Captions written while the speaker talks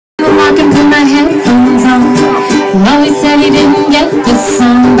my headphones on. He always said he didn't get this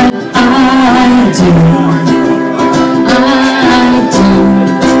song, but I do. I do.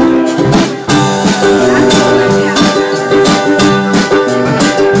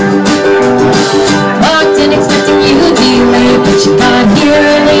 Walked in expecting you to be late, but you got here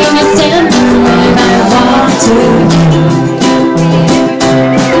early and you're standing right. I walked to you.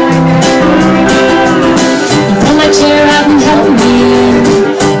 You pulled my chair out and held me in,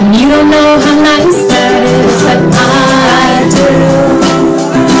 and you don't know how nice that is, but I do.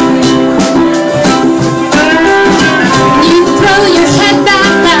 You throw your head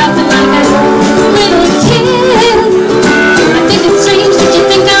back laughing like a little kid. I think it's strange that you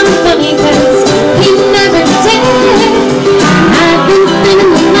think I'm funny, 'cause he never did. And I've been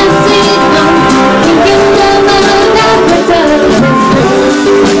spinning with my seat on, thinking all of that what does is good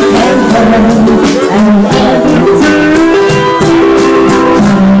and hurt and empty.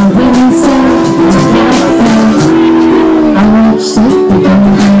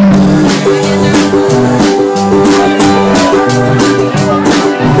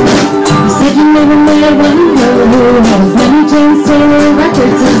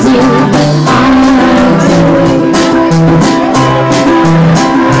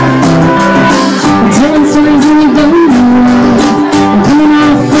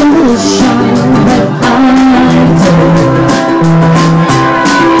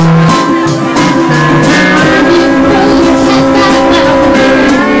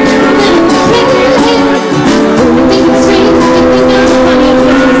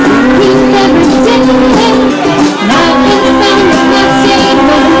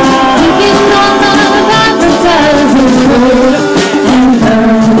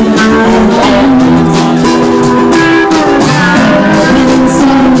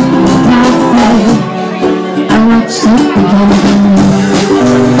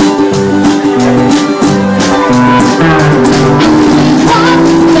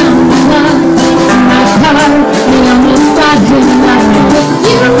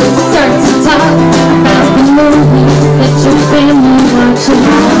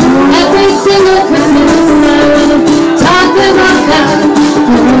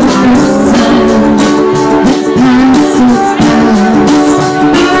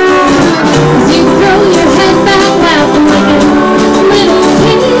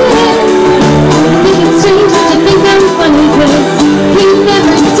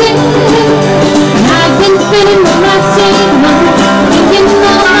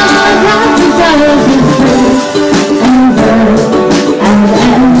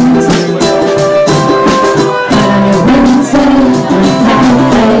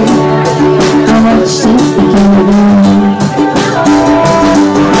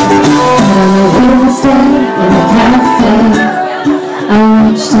 I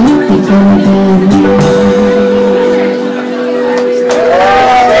watched it begin again.